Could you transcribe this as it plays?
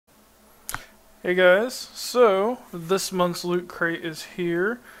Hey guys, so this month's Loot Crate is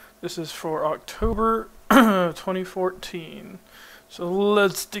here. This is for October 2014. So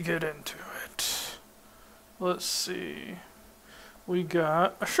let's get into it. Let's see. We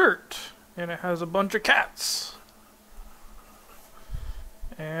got a shirt, and it has a bunch of cats.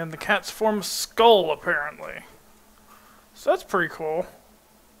 And the cats form a skull, apparently. So that's pretty cool.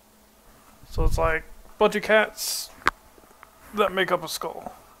 So it's like a bunch of cats that make up a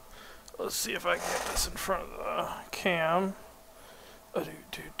skull. Let's see if I can get this in front of the cam.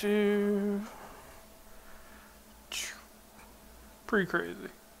 Pretty crazy.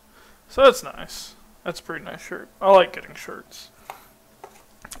 So that's nice. That's a pretty nice shirt. I like getting shirts.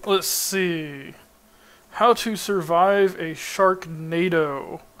 Let's see. How to survive a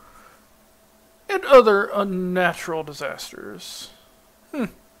Sharknado and other unnatural disasters. Let's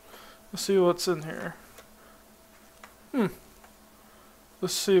see what's in here.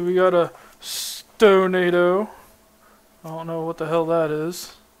 Let's see, we got a Stonado. I don't know what the hell that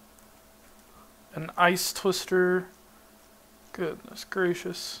is. An ice twister. Goodness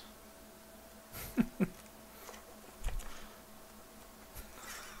gracious.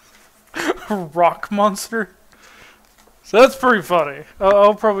 Rock monster. So that's pretty funny.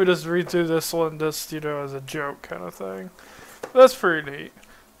 I'll probably just read through this one just, as a joke kind of thing. That's pretty neat.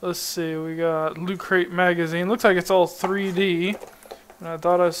 Let's see, we got Lootcrate magazine. Looks like it's all 3D. And I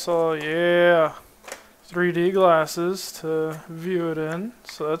thought I saw, 3D glasses to view it in,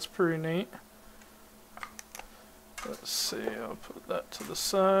 so that's pretty neat. Let's see, I'll put that to the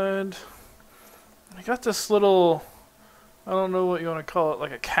side. I got this little, I don't know what you want to call it,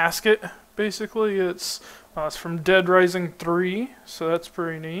 like a casket, basically. It's from Dead Rising 3, so that's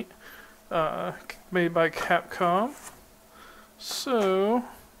pretty neat. Made by Capcom. So,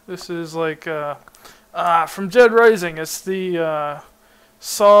 this is like, from Dead Rising, it's the,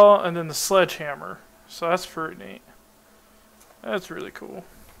 saw and then the sledgehammer, so that's pretty neat. That's really cool.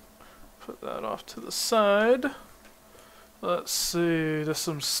 Put that off to the side. Let's see, just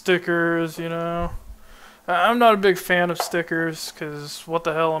some stickers, I'm not a big fan of stickers because what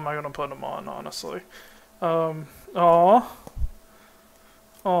the hell am I gonna put them on, honestly.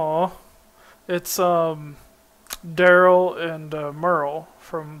 It's Daryl and Merle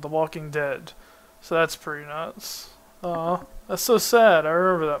from The Walking Dead, so that's pretty nuts. That's so sad. I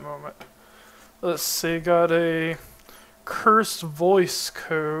remember that moment. Let's see, got a cursed voice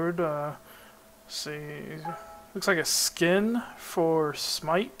code. Let's see, looks like a skin for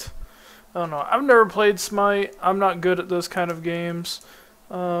Smite. I don't know. I've never played Smite. I'm not good at those kind of games.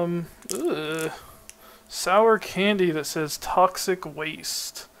 Sour candy that says toxic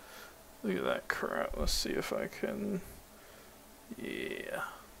waste. Look at that crap. Let's see if I can. Yeah.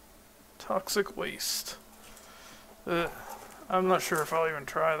 Toxic waste. I'm not sure if I'll even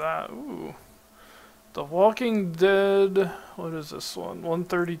try that. Ooh. The Walking Dead, what is this one?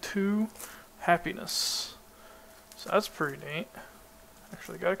 132 Happiness. So that's pretty neat.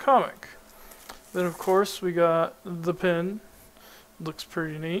 Actually got a comic. Then of course we got the pin. Looks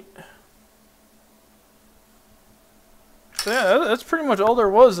pretty neat. So yeah, that's pretty much all there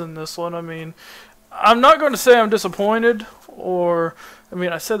was in this one. I mean, I'm not going to say I'm disappointed, or,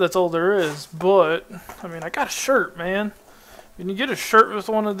 I said that's all there is, but, I got a shirt, man. When you get a shirt with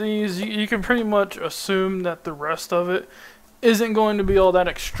one of these, you can pretty much assume that the rest of it isn't going to be all that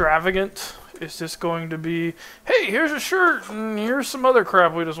extravagant. It's just going to be, hey, here's a shirt, and here's some other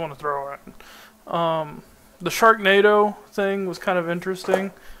crap we just want to throw in. The Sharknado thing was kind of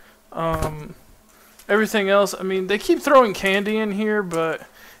interesting. Everything else, they keep throwing candy in here, but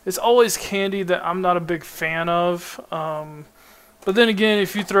it's always candy that I'm not a big fan of. But then again,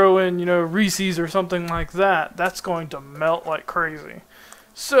 if you throw in, Reese's or something like that, that's going to melt like crazy.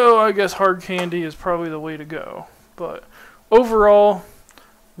 So I guess hard candy is probably the way to go. But overall,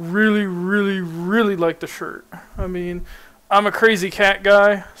 really, really, really like the shirt. I'm a crazy cat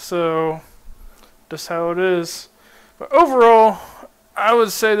guy, so just how it is. But overall, I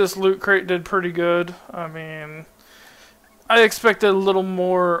would say this Loot Crate did pretty good. I expected a little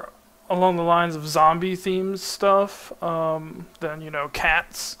more along the lines of zombie themed stuff than,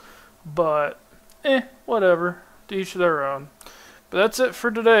 cats. But, whatever. To each their own. But that's it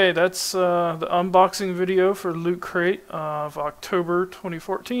for today. That's the unboxing video for Loot Crate of October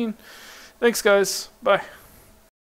 2014. Thanks, guys. Bye.